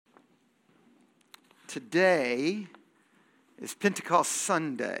Today is Pentecost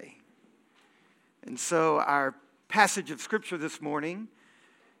Sunday. And so our passage of Scripture this morning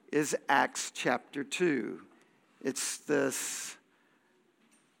is Acts chapter 2. It's this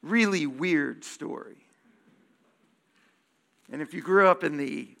really weird story. And if you grew up in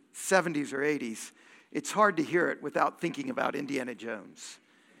the 70s or 80s, it's hard to hear it without thinking about Indiana Jones.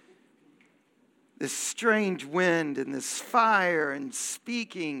 This strange wind and this fire and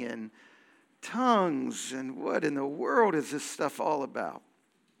speaking and tongues, and what in the world is this stuff all about?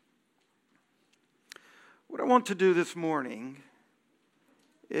 What I want to do this morning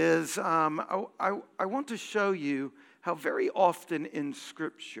is I want to show you how very often in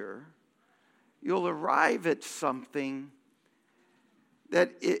Scripture you'll arrive at something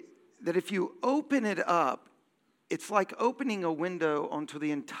that if you open it up, it's like opening a window onto the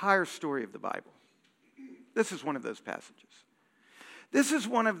entire story of the Bible. This is one of those passages. This is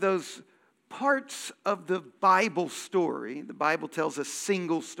one of those parts of the Bible story. The Bible tells a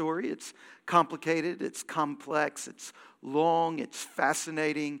single story. It's complicated, it's complex, it's long, it's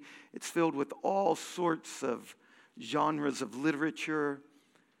fascinating. It's filled with all sorts of genres of literature.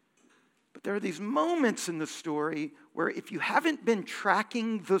 But there are these moments in the story where if you haven't been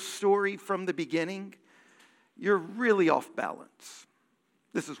tracking the story from the beginning, you're really off balance.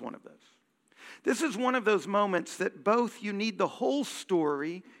 This is one of those. This is one of those moments that both you need the whole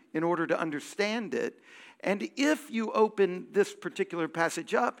story in order to understand it, and if you open this particular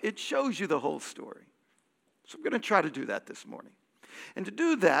passage up, it shows you the whole story. So I'm going to try to do that this morning. And to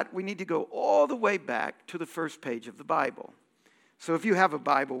do that, we need to go all the way back to the first page of the Bible. So if you have a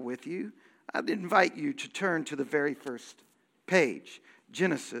Bible with you, I'd invite you to turn to the very first page,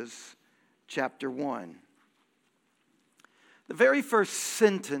 Genesis chapter 1. The very first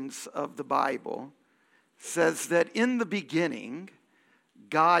sentence of the Bible says that in the beginning,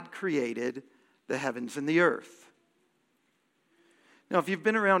 God created the heavens and the earth. Now, if you've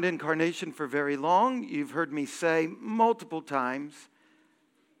been around incarnation for very long, you've heard me say multiple times,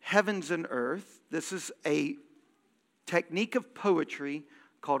 heavens and earth. This is a technique of poetry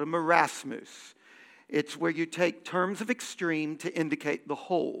called a marasmus. It's where you take terms of extreme to indicate the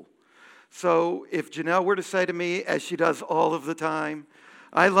whole. So if Janelle were to say to me, as she does all of the time,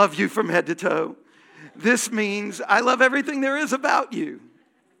 I love you from head to toe, this means I love everything there is about you.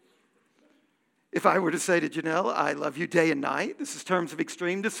 If I were to say to Janelle, I love you day and night, this is terms of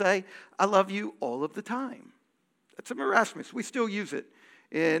extreme to say, I love you all of the time. That's a marasmus. We still use it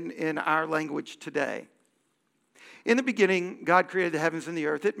in our language today. In the beginning, God created the heavens and the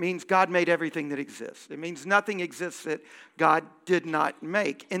earth. It means God made everything that exists. It means nothing exists that God did not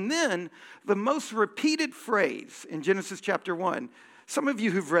make. And then the most repeated phrase in Genesis chapter 1, some of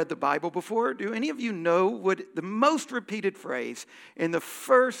you who've read the Bible before, do any of you know what the most repeated phrase in the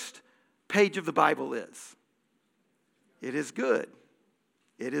first page of the Bible is? It is good.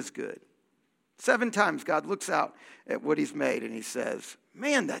 It is good. 7 times God looks out at what he's made and he says,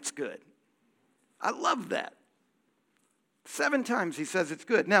 man, that's good. I love that. 7 times he says it's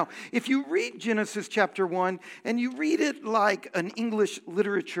good. Now, if you read Genesis chapter 1 and you read it like an English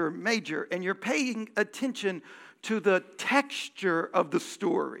literature major and you're paying attention to the texture of the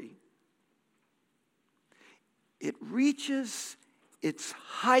story, it reaches its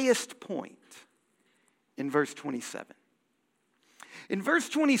highest point in verse 27. In verse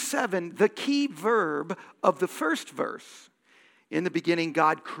 27, the key verb of the first verse, in the beginning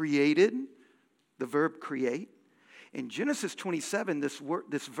God created, the verb create. In Genesis 27, this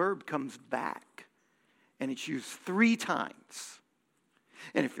verb comes back, and it's used 3 times.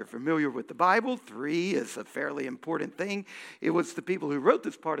 And if you're familiar with the Bible, 3 is a fairly important thing. It was the people who wrote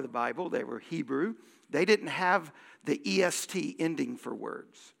this part of the Bible, they were Hebrew. They didn't have the EST ending for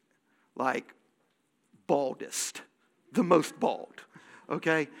words, like baldest, the most bald,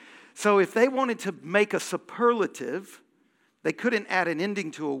 okay? So if they wanted to make a superlative, they couldn't add an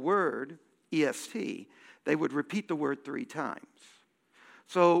ending to a word, EST. They would repeat the word 3 times.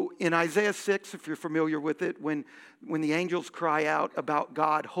 So in Isaiah 6, if you're familiar with it, when the angels cry out about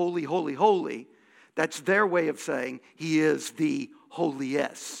God, holy, holy, holy, that's their way of saying he is the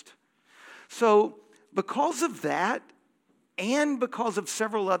holiest. So because of that, and because of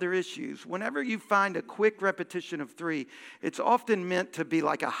several other issues, whenever you find a quick repetition of 3, it's often meant to be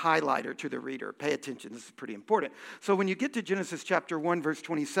like a highlighter to the reader. Pay attention, this is pretty important. So when you get to Genesis chapter 1, verse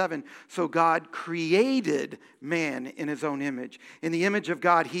 27, so God created man in his own image. In the image of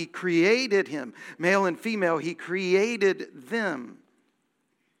God, he created him. Male and female, he created them.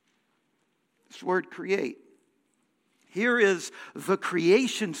 This word create. Here is the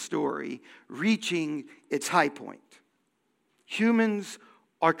creation story reaching its high point. Humans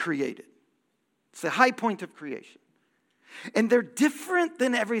are created. It's the high point of creation. And they're different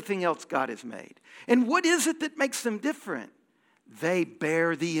than everything else God has made. And what is it that makes them different? They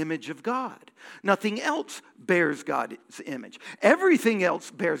bear the image of God. Nothing else bears God's image. Everything else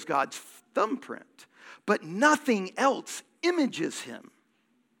bears God's thumbprint. But nothing else images him.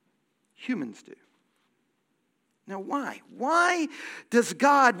 Humans do. Now why? Why does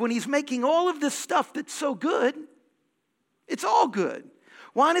God, when he's making all of this stuff that's so good, it's all good,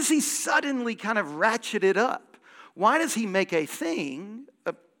 why does he suddenly kind of ratchet it up? Why does he make a thing,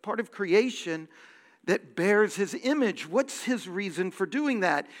 a part of creation, that bears his image? What's his reason for doing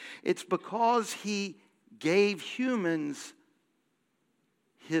that? It's because he gave humans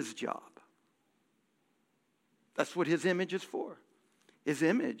his job. That's what his image is for. His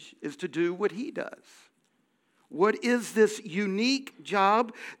image is to do what he does. What is this unique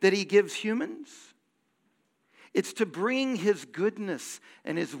job that he gives humans? It's to bring his goodness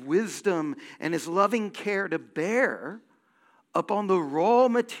and his wisdom and his loving care to bear upon the raw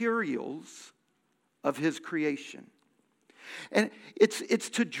materials of his creation. And it's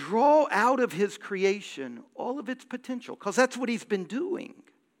to draw out of his creation all of its potential, because that's what he's been doing.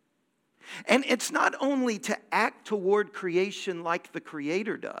 And it's not only to act toward creation like the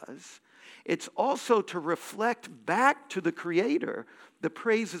Creator does, it's also to reflect back to the Creator the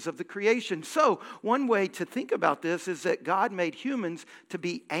praises of the creation. So one way to think about this is that God made humans to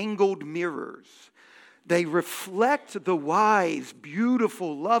be angled mirrors. They reflect the wise,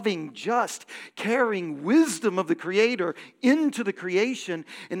 beautiful, loving, just, caring wisdom of the Creator into the creation,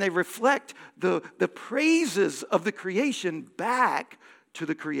 and they reflect the praises of the creation back to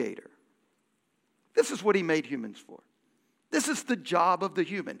the Creator. This is what he made humans for. This is the job of the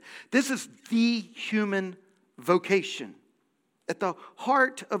human. This is the human vocation. At the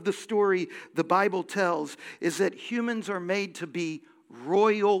heart of the story the Bible tells is that humans are made to be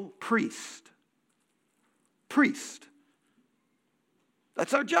royal priests. Priest.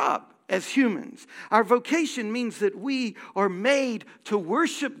 That's our job as humans. Our vocation means that we are made to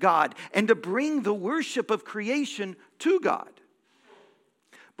worship God and to bring the worship of creation to God.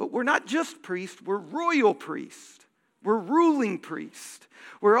 But we're not just priests, we're royal priests. We're ruling priests.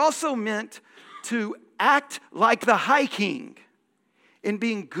 We're also meant to act like the high king in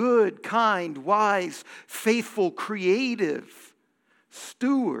being good, kind, wise, faithful, creative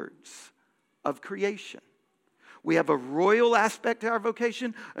stewards of creation. We have a royal aspect to our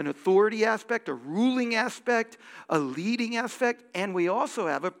vocation, an authority aspect, a ruling aspect, a leading aspect, and we also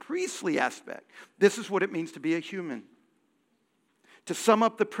have a priestly aspect. This is what it means to be a human. To sum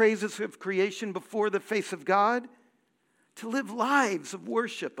up the praises of creation before the face of God, to live lives of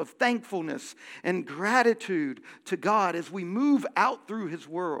worship, of thankfulness and gratitude to God as we move out through his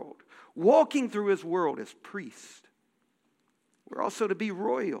world, walking through his world as priests. We're also to be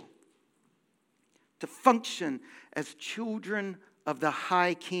royal, to function as children of the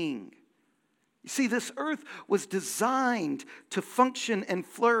high king. You see, this earth was designed to function and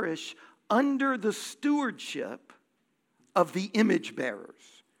flourish under the stewardship of the image bearers.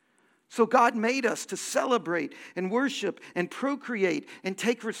 So God made us to celebrate and worship and procreate and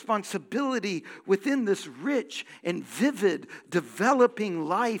take responsibility within this rich and vivid, developing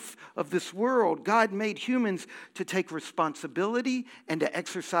life of this world. God made humans to take responsibility and to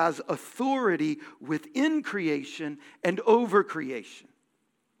exercise authority within creation and over creation.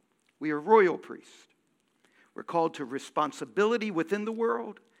 We are royal priests. We're called to responsibility within the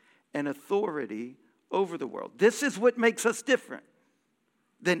world and authority over the world. This is what makes us different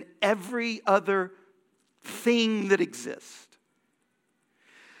than every other thing that exists.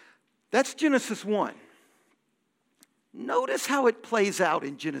 That's Genesis 1. Notice how it plays out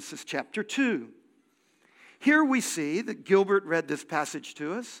in Genesis chapter 2. Here we see that Gilbert read this passage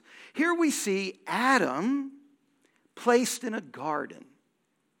to us. Here we see Adam placed in a garden.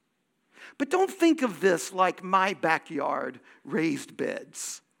 But don't think of this like my backyard raised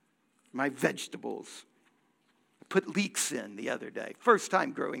beds, my vegetables. Put leeks in the other day. First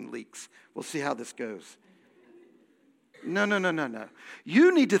time growing leeks. We'll see how this goes. No.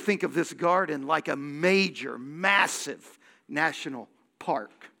 You need to think of this garden like a major, massive national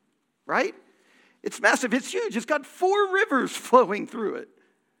park, right? It's massive. It's huge. It's got 4 rivers flowing through it.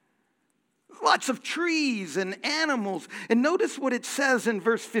 Lots of trees and animals. And notice what it says in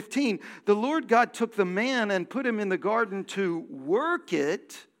verse 15. The Lord God took the man and put him in the garden to work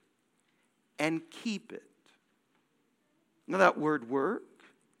it and keep it. Now that word work,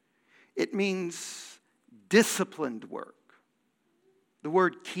 it means disciplined work. The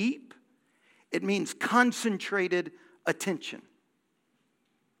word keep, it means concentrated attention.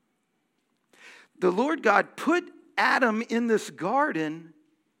 The Lord God put Adam in this garden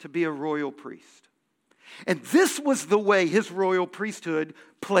to be a royal priest. And this was the way his royal priesthood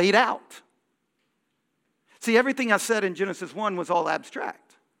played out. See, everything I said in Genesis 1 was all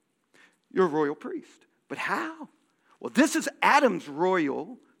abstract. You're a royal priest. But how? Well, this is Adam's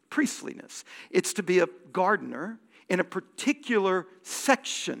royal priestliness. It's to be a gardener in a particular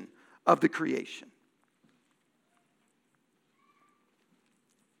section of the creation.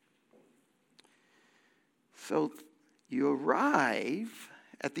 So you arrive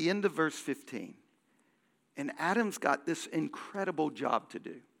at the end of verse 15, and Adam's got this incredible job to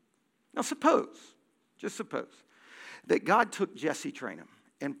do. Now just suppose, that God took Jessie Trainum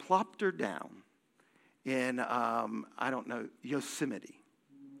and plopped her down in, Yosemite.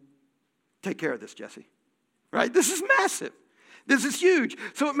 Take care of this, Jessie. Right? This is massive. This is huge.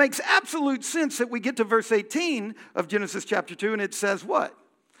 So it makes absolute sense that we get to verse 18 of Genesis chapter 2, and it says what?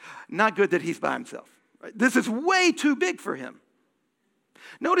 Not good that he's by himself. Right? This is way too big for him.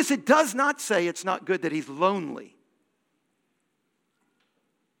 Notice it does not say it's not good that he's lonely.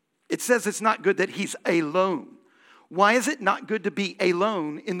 It says it's not good that he's alone. Why is it not good to be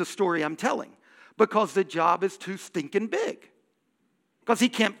alone in the story I'm telling? Because the job is too stinking big. Because he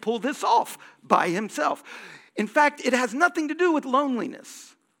can't pull this off by himself. In fact, it has nothing to do with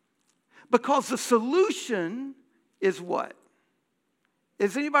loneliness. Because the solution is what?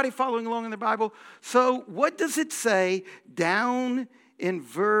 Is anybody following along in the Bible? So what does it say down in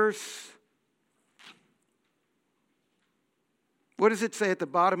verse... What does it say at the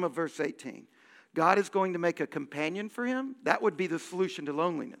bottom of verse 18? God is going to make a companion for him. That would be the solution to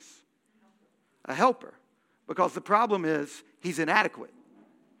loneliness. A helper. Because the problem is he's inadequate.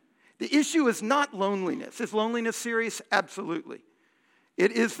 The issue is not loneliness. Is loneliness serious? Absolutely.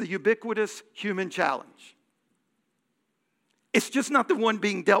 It is the ubiquitous human challenge. It's just not the one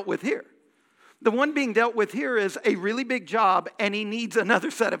being dealt with here. The one being dealt with here is a really big job, and he needs another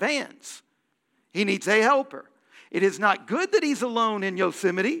set of hands. He needs a helper. It is not good that he's alone in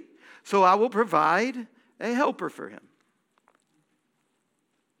Yosemite, so I will provide a helper for him.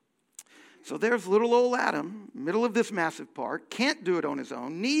 So there's little old Adam, middle of this massive park, can't do it on his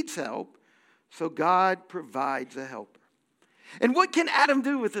own, needs help, so God provides a helper. And what can Adam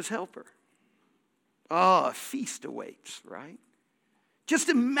do with this helper? Oh, a feast awaits, right? Just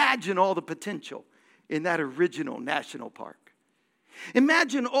imagine all the potential in that original national park.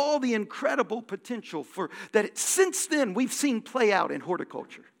 Imagine all the incredible potential that since then we've seen play out in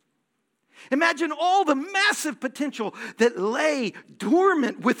horticulture. Imagine all the massive potential that lay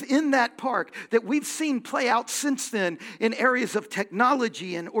dormant within that park that we've seen play out since then in areas of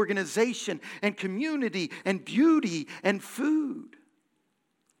technology and organization and community and beauty and food.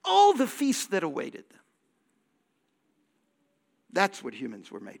 All the feasts that awaited them. That's what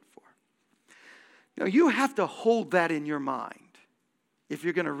humans were made for. Now, you have to hold that in your mind if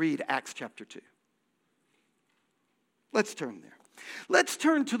you're going to read Acts chapter 2. Let's turn there. Let's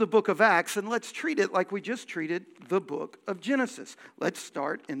turn to the book of Acts and let's treat it like we just treated the book of Genesis. Let's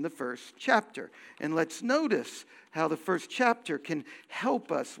start in the first chapter. And let's notice how the first chapter can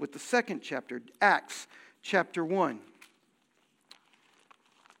help us with the second chapter, Acts chapter 1.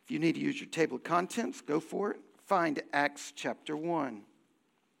 If you need to use your table of contents, go for it. Find Acts chapter 1.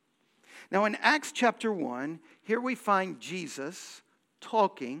 Now in Acts chapter 1, here we find Jesus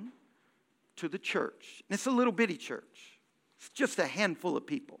talking to the church. And it's a little bitty church. It's just a handful of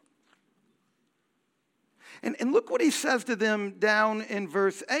people. And look what he says to them down in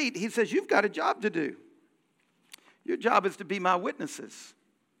verse 8. He says, you've got a job to do. Your job is to be my witnesses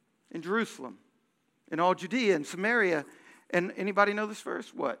in Jerusalem, in all Judea and Samaria. And anybody know this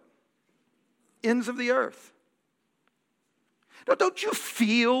verse? What? Ends of the earth. Now, don't you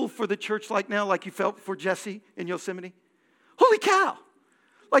feel for the church like now like you felt for Jessie in Yosemite? Holy cow.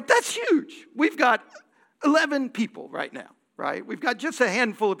 Like, that's huge. We've got 11 people right now, right? We've got just a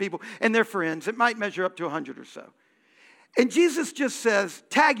handful of people, and they're friends. It might measure up to 100 or so. And Jesus just says,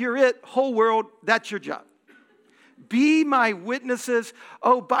 tag, you're it, whole world, that's your job. Be my witnesses.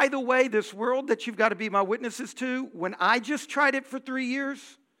 Oh, by the way, this world that you've got to be my witnesses to, when I just tried it for 3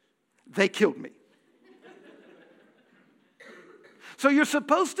 years, they killed me. So you're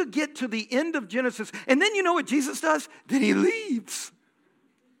supposed to get to the end of Genesis, and then you know what Jesus does? Then he leaves.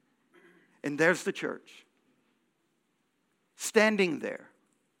 And there's the church, standing there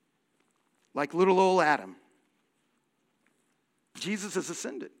like little old Adam. Jesus has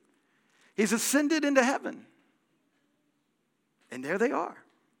ascended. He's ascended into heaven. And there they are.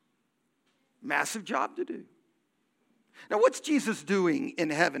 Massive job to do. Now, what's Jesus doing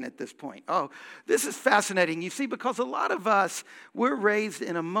in heaven at this point? Oh, this is fascinating. You see, because a lot of us, we're raised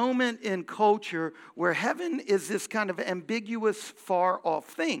in a moment in culture where heaven is this kind of ambiguous, far-off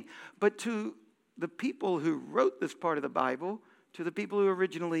thing. But to the people who wrote this part of the Bible, to the people who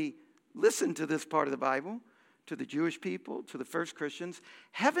originally listened to this part of the Bible, to the Jewish people, to the first Christians,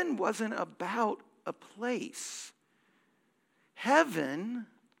 heaven wasn't about a place. Heaven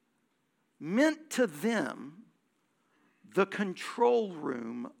meant to them the control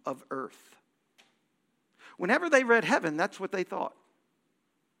room of earth. Whenever they read heaven, that's what they thought.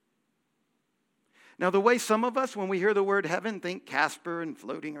 Now, the way some of us, when we hear the word heaven, think Casper and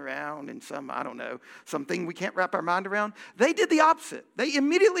floating around and something we can't wrap our mind around, they did the opposite. They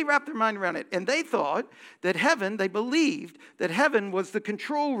immediately wrapped their mind around it. And they thought that heaven, they believed that heaven was the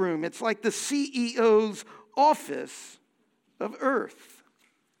control room. It's like the CEO's office of earth.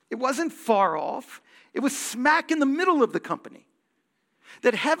 It wasn't far off. It was smack in the middle of the company.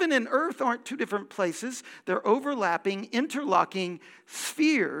 That heaven and earth aren't two different places. They're overlapping, interlocking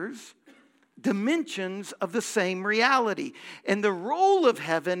spheres, dimensions of the same reality. And the role of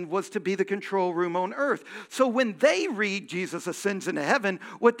heaven was to be the control room on earth. So when they read Jesus ascends into heaven,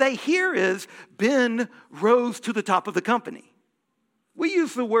 what they hear is Ben rose to the top of the company. We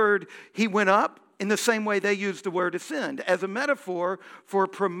use the word he went up in the same way they use the word ascend, as a metaphor for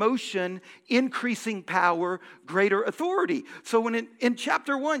promotion, increasing power, greater authority. So when in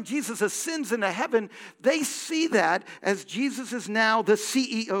chapter 1, Jesus ascends into heaven, they see that as Jesus is now the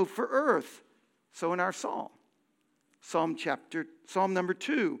CEO for earth. So in our psalm number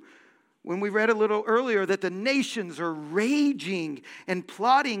 2, when we read a little earlier that the nations are raging and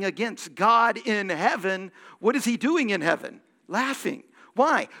plotting against God in heaven, what is he doing in heaven? Laughing.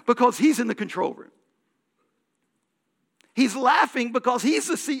 Why? Because he's in the control room. He's laughing because he's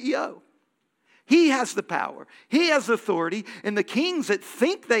the CEO. He has the power. He has authority. And the kings that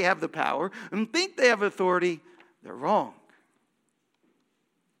think they have the power and think they have authority, they're wrong.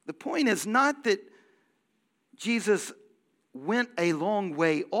 The point is not that Jesus went a long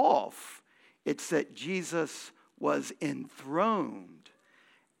way off. It's that Jesus was enthroned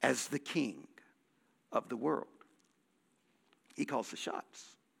as the king of the world. He calls the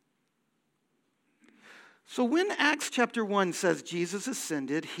shots. So when Acts chapter 1 says Jesus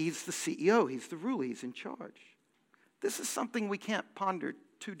ascended, he's the CEO, he's the ruler, he's in charge. This is something we can't ponder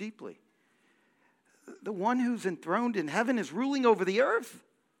too deeply. The one who's enthroned in heaven is ruling over the earth.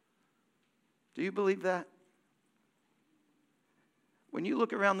 Do you believe that? When you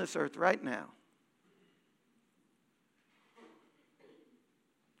look around this earth right now,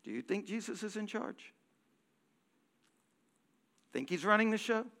 do you think Jesus is in charge? Think he's running the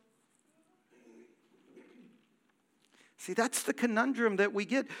show? See, that's the conundrum that we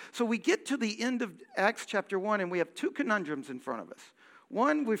get. So we get to the end of Acts chapter 1, and we have two conundrums in front of us.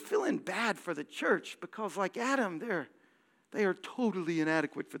 One, we're feeling bad for the church because, like Adam, they are totally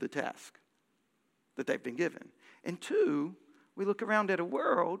inadequate for the task that they've been given. And two, we look around at a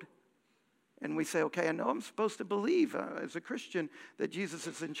world and we say, okay, I know I'm supposed to believe as a Christian that Jesus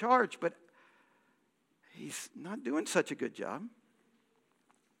is in charge, but he's not doing such a good job.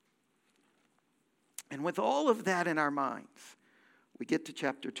 And with all of that in our minds, we get to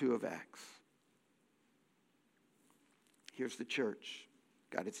chapter 2 of Acts. Here's the church.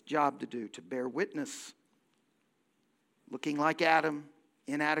 Got its job to do, to bear witness. Looking like Adam,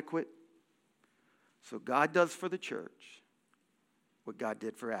 inadequate. So God does for the church what God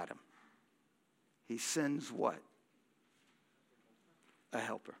did for Adam. He sends what? A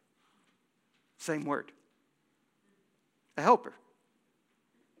helper. Same word. A helper.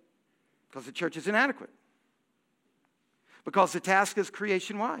 Because the church is inadequate. Because the task is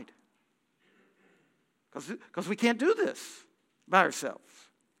creation-wide. Because we can't do this by ourselves.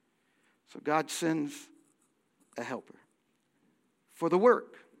 So God sends a helper for the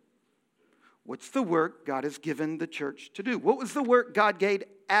work. What's the work God has given the church to do? What was the work God gave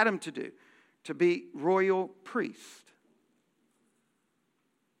Adam to do? To be royal priest.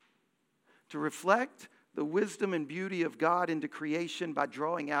 To reflect the wisdom and beauty of God into creation by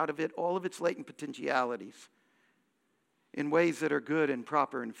drawing out of it all of its latent potentialities in ways that are good and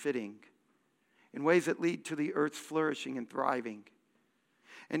proper and fitting, in ways that lead to the earth's flourishing and thriving,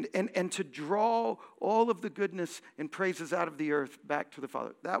 and to draw all of the goodness and praises out of the earth back to the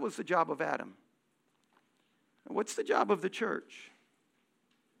Father. That was the job of Adam. And what's the job of the church?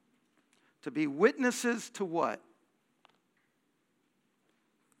 To be witnesses to what?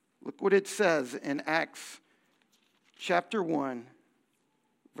 Look what it says in Acts chapter 1,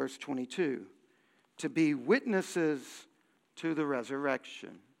 verse 22. To be witnesses to the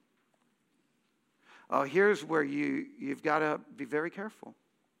resurrection. Oh, here's where you've got to be very careful.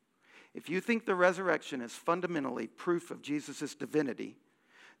 If you think the resurrection is fundamentally proof of Jesus' divinity,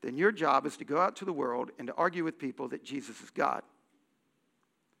 then your job is to go out to the world and to argue with people that Jesus is God.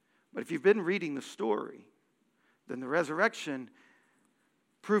 But if you've been reading the story, then the resurrection,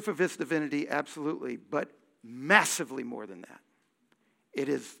 proof of his divinity, absolutely, but massively more than that. It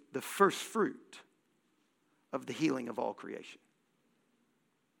is the first fruit of the healing of all creation.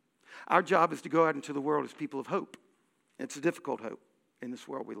 Our job is to go out into the world as people of hope. It's a difficult hope in this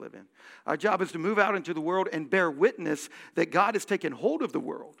world we live in. Our job is to move out into the world and bear witness that God has taken hold of the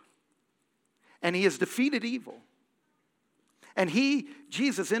world and he has defeated evil. And he,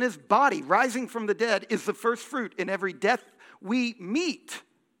 Jesus, in his body, rising from the dead, is the first fruit. In every death we meet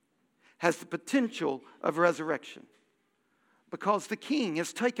has the potential of resurrection. Because the King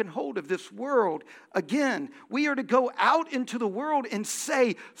has taken hold of this world. Again, we are to go out into the world and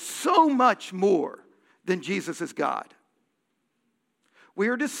say so much more than Jesus is God. We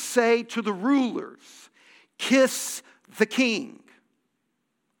are to say to the rulers, kiss the King.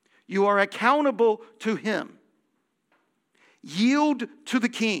 You are accountable to him. Yield to the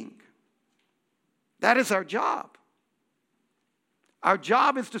King. That is our job. Our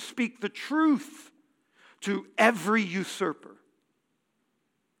job is to speak the truth to every usurper.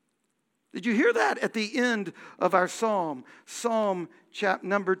 Did you hear that at the end of our psalm? Psalm chapter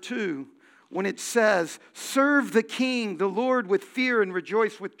number 2, when it says, serve the King, the Lord, with fear and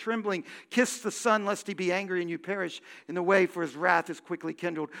rejoice with trembling. Kiss the Son, lest he be angry and you perish in the way, for his wrath is quickly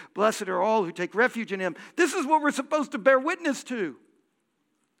kindled. Blessed are all who take refuge in him. This is what we're supposed to bear witness to.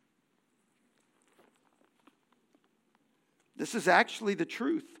 This is actually the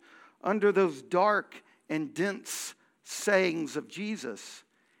truth under those dark and dense sayings of Jesus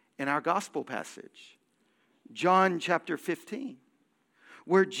in our gospel passage, John chapter 15,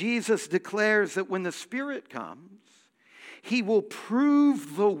 where Jesus declares that when the Spirit comes, he will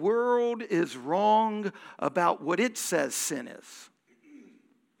prove the world is wrong about what it says sin is.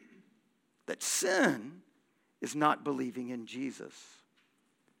 That sin is not believing in Jesus.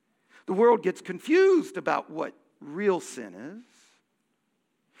 The world gets confused about what real sin is.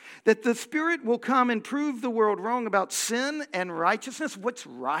 That the Spirit will come and prove the world wrong about sin and righteousness, what's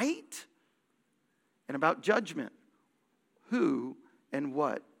right, and about judgment, who and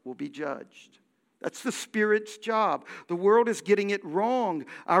what will be judged. That's the Spirit's job. The world is getting it wrong.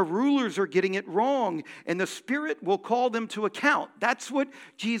 Our rulers are getting it wrong, and the Spirit will call them to account. That's what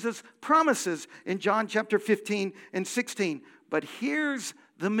Jesus promises in John chapter 15 and 16. But here's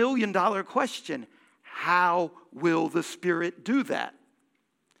the million-dollar question. How will the Spirit do that?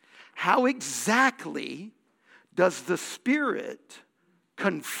 How exactly does the Spirit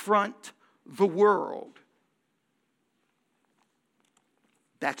confront the world?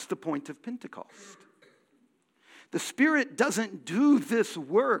 That's the point of Pentecost. The Spirit doesn't do this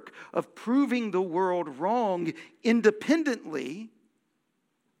work of proving the world wrong independently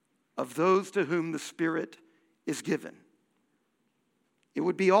of those to whom the Spirit is given. It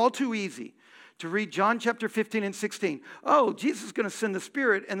would be all too easy to read John chapter 15 and 16. Oh, Jesus is going to send the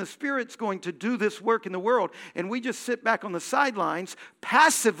Spirit, and the Spirit's going to do this work in the world. And we just sit back on the sidelines,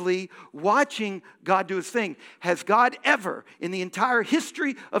 passively watching God do his thing. Has God ever, in the entire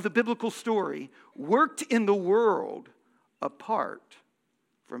history of the biblical story, worked in the world apart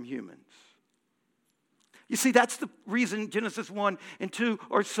from humans? You see, that's the reason Genesis 1 and 2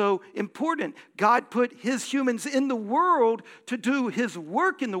 are so important. God put his humans in the world to do his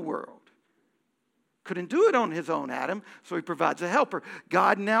work in the world. Couldn't do it on his own, Adam, so he provides a helper.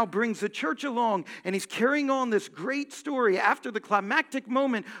 God now brings the church along, and he's carrying on this great story after the climactic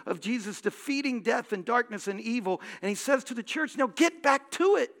moment of Jesus defeating death and darkness and evil. And he says to the church, now get back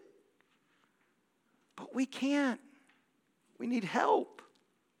to it. But we can't. We need help.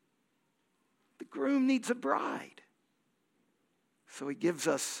 The groom needs a bride. So he gives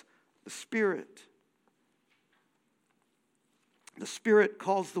us the Spirit. The Spirit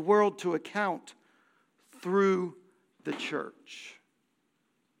calls the world to account through the church,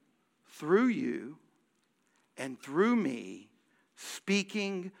 through you and through me,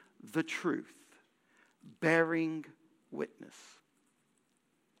 speaking the truth, bearing witness.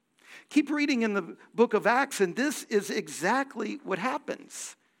 Keep reading in the book of Acts, and this is exactly what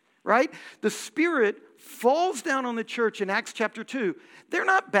happens, right? The Spirit falls down on the church in Acts chapter 2. They're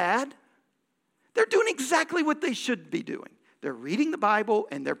not bad. They're doing exactly what they should be doing. They're reading the Bible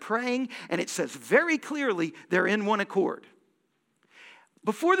and they're praying, and it says very clearly they're in one accord.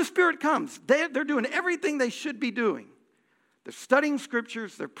 Before the Spirit comes, they're doing everything they should be doing. They're studying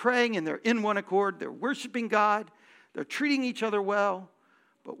scriptures, they're praying, and they're in one accord. They're worshiping God, they're treating each other well.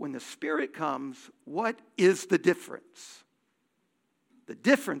 But when the Spirit comes, what is the difference? The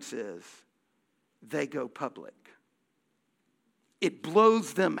difference is they go public. It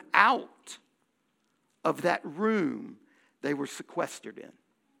blows them out of that room they were sequestered in.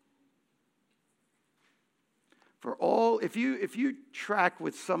 For all, if you track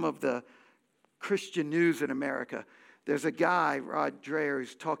with some of the Christian news in America, there's a guy, Rod Dreher,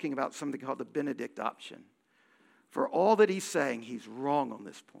 who's talking about something called the Benedict option. For all that he's saying, he's wrong on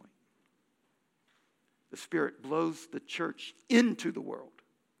this point. The Spirit blows the church into the world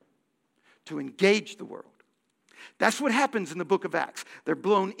to engage the world. That's what happens in the book of Acts. They're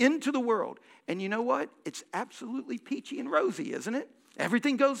blown into the world. And you know what? It's absolutely peachy and rosy, isn't it?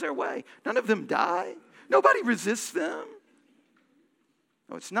 Everything goes their way. None of them die. Nobody resists them.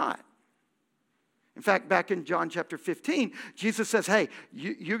 No, it's not. In fact, back in John chapter 15, Jesus says, hey,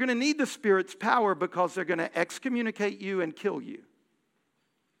 you're going to need the Spirit's power because they're going to excommunicate you and kill you.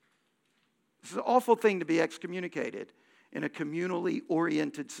 This is an awful thing to be excommunicated in a communally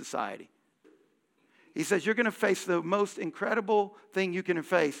oriented society. He says, you're going to face the most incredible thing you can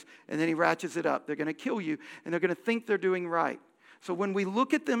face, and then he ratchets it up. They're going to kill you, and they're going to think they're doing right. So when we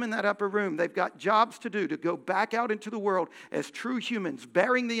look at them in that upper room, they've got jobs to do to go back out into the world as true humans,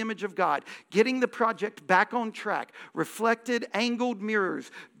 bearing the image of God, getting the project back on track, reflected, angled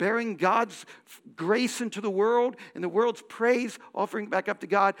mirrors, bearing God's grace into the world and the world's praise, offering back up to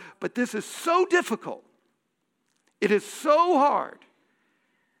God. But this is so difficult. It is so hard.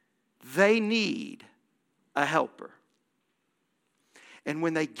 They need a helper. And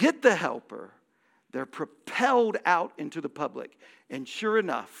when they get the helper, they're propelled out into the public. And sure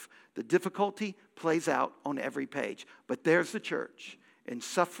enough, the difficulty plays out on every page. But there's the church in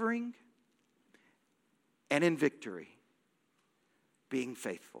suffering and in victory, being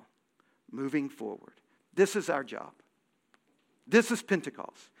faithful, moving forward. This is our job. This is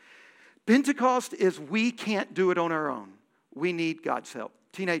Pentecost. Pentecost is we can't do it on our own. We need God's help.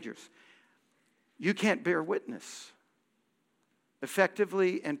 Teenagers, you can't bear witness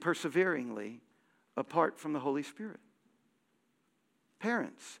effectively and perseveringly apart from the Holy Spirit.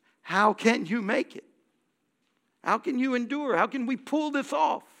 Parents, how can you make it? How can you endure? How can we pull this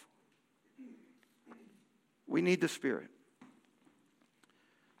off? We need the Spirit.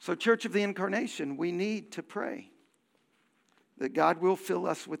 So, Church of the Incarnation, we need to pray that God will fill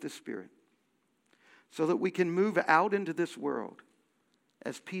us with the Spirit so that we can move out into this world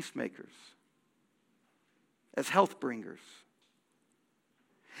as peacemakers, as health bringers,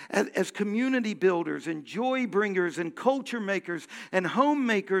 as community builders and joy bringers and culture makers and home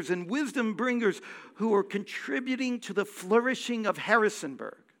makers and wisdom bringers who are contributing to the flourishing of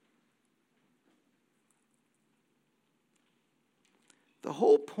Harrisonburg. The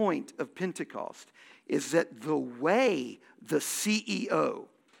whole point of Pentecost is that the way the CEO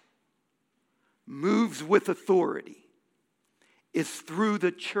moves with authority is through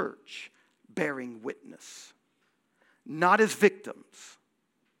the church bearing witness, not as victims,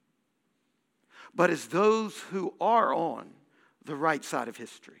 but as those who are on the right side of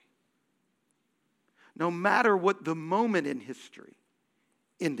history. No matter what the moment in history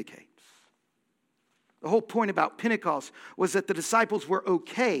indicates. The whole point about Pentecost was that the disciples were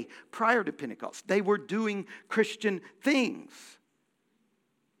okay prior to Pentecost. They were doing Christian things,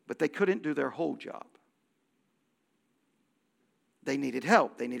 but they couldn't do their whole job. They needed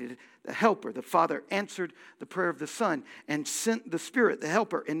help. They needed the helper. The Father answered the prayer of the Son and sent the Spirit, the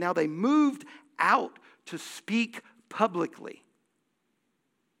helper. And now they moved out to speak publicly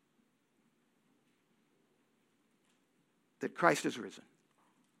that Christ is risen.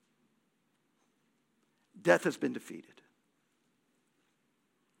 Death has been defeated.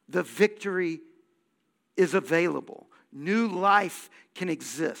 The victory is available. New life can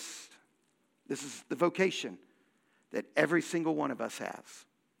exist. This is the vocation that every single one of us has.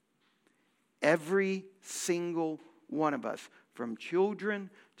 Every single one of us, from children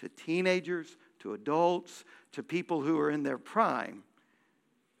to teenagers to adults to people who are in their prime,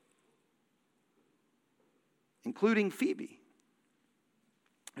 including Phoebe,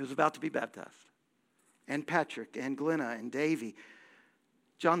 who's about to be baptized, and Patrick and Glenna and Davy.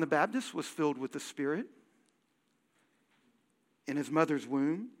 John the Baptist was filled with the Spirit in his mother's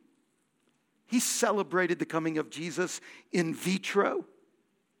womb. He celebrated the coming of Jesus in vitro.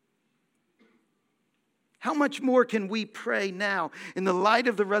 How much more can we pray now in the light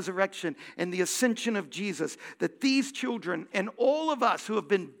of the resurrection and the ascension of Jesus that these children and all of us who have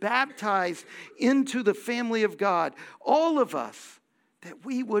been baptized into the family of God, all of us, that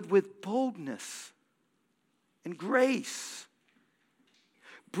we would with boldness and grace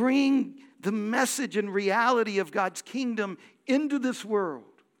bring the message and reality of God's kingdom into this world.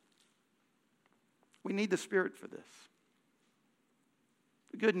 We need the Spirit for this.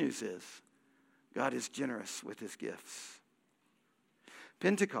 The good news is God is generous with his gifts.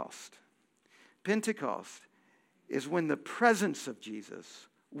 Pentecost is when the presence of Jesus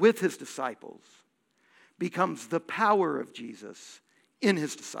with his disciples becomes the power of Jesus in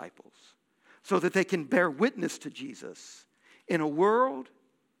his disciples, so that they can bear witness to Jesus in a world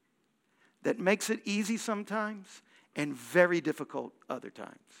that makes it easy sometimes and very difficult other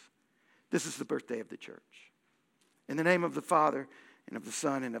times. This is the birthday of the church. In the name of the Father, and of the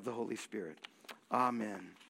Son, and of the Holy Spirit. Amen.